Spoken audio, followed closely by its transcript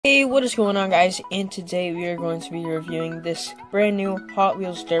Hey, what is going on, guys? And today we are going to be reviewing this brand new Hot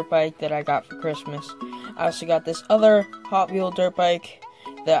Wheels dirt bike that I got for Christmas. I also got this other Hot Wheel dirt bike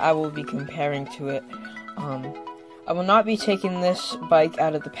that I will be comparing to it. I will not be taking this bike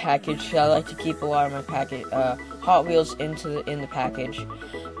out of the package. I like to keep a lot of my Hot Wheels in the package.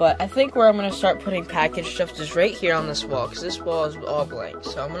 But I think where I'm going to start putting package stuff is right here on this wall, because this wall is all blank.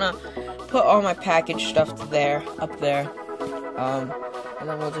 So I'm going to put all my package stuff up there. And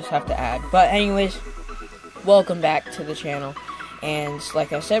then we'll just have to add. But anyways, welcome back to the channel. And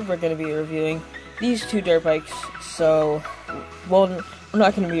like I said, we're going to be reviewing these two dirt bikes. So, well, we're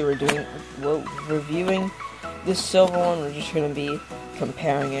not going to be reviewing this silver one. We're just going to be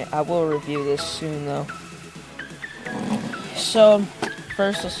comparing it. I will review this soon, though. So,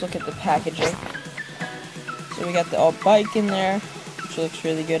 first, let's look at the packaging. So we got the all bike in there, which looks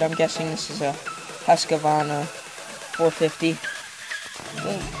really good. I'm guessing this is a Husqvarna 450.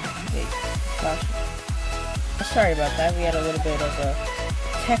 Wait, gosh. Sorry about that. We had a little bit of a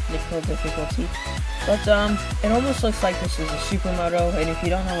technical difficulty. But, it almost looks like this is a supermoto. And if you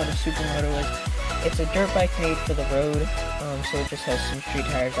don't know what a supermoto is, it's a dirt bike made for the road. So it just has some street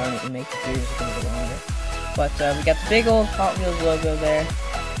tires on it and make the gears a little bit longer. But, we got the big old Hot Wheels logo there.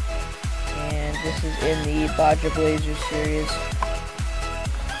 And this is in the Baja Blazer series.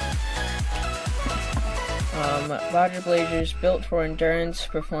 Baja Blazers, built for endurance,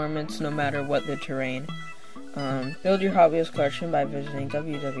 performance, no matter what the terrain. Build your Hot Wheels collection by visiting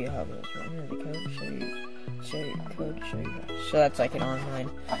www.hotwheels. So that's like an online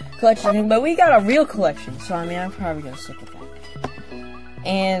collection thing, but we got a real collection, so I mean, I'm probably gonna stick with that.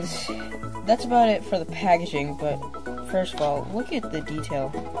 And that's about it for the packaging, but first of all, look at the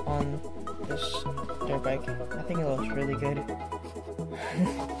detail on this dirt bike. I think it looks really good.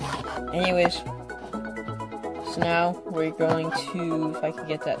 Anyways, so now we're going to, if I can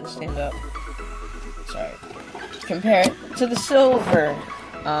get that to stand up, sorry, compare it to the silver.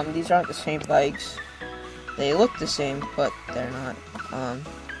 These aren't the same bikes. They look the same, but they're not.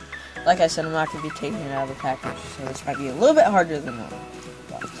 Like I said, I'm not going to be taking it out of the package, so this might be a little bit harder than normal.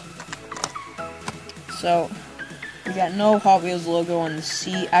 But. So, we got no Hot Wheels logo on the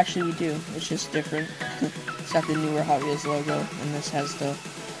seat. Actually, we do. It's just different. It's got the newer Hot Wheels logo, and this has the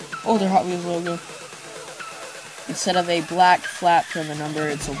older Hot Wheels logo. Instead of a black flap for the number,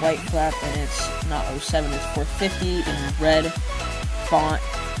 it's a white flap, and it's not 07, it's 450 in red font.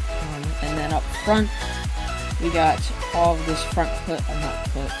 And then up front, we got all of this front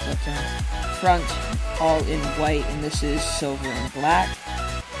front all in white, and this is silver and black.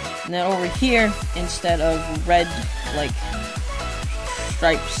 And then over here, instead of red, like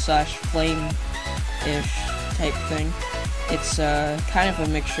stripes / flame-ish type thing, it's kind of a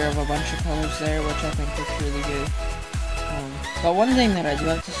mixture of a bunch of colors there, which I think looks really good. But one thing that I do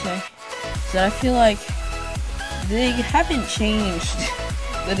have to say is that I feel like they haven't changed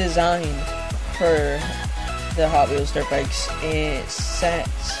the design for the Hot Wheels dirt bikes. It's set.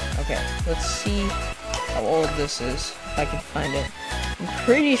 Okay, let's see how old this is, if I can find it. I'm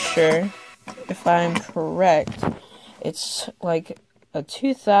pretty sure, if I'm correct, it's like a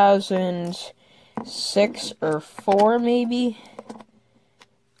 2006 or 4 maybe.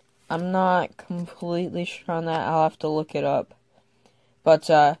 I'm not completely sure on that. I'll have to look it up. But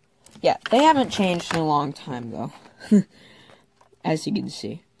yeah, they haven't changed in a long time though. As you can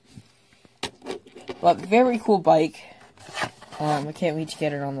see. But very cool bike. I can't wait to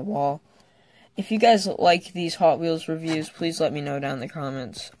get it on the wall. If you guys like these Hot Wheels reviews, please let me know down in the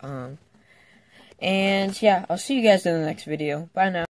comments. And yeah, I'll see you guys in the next video. Bye now.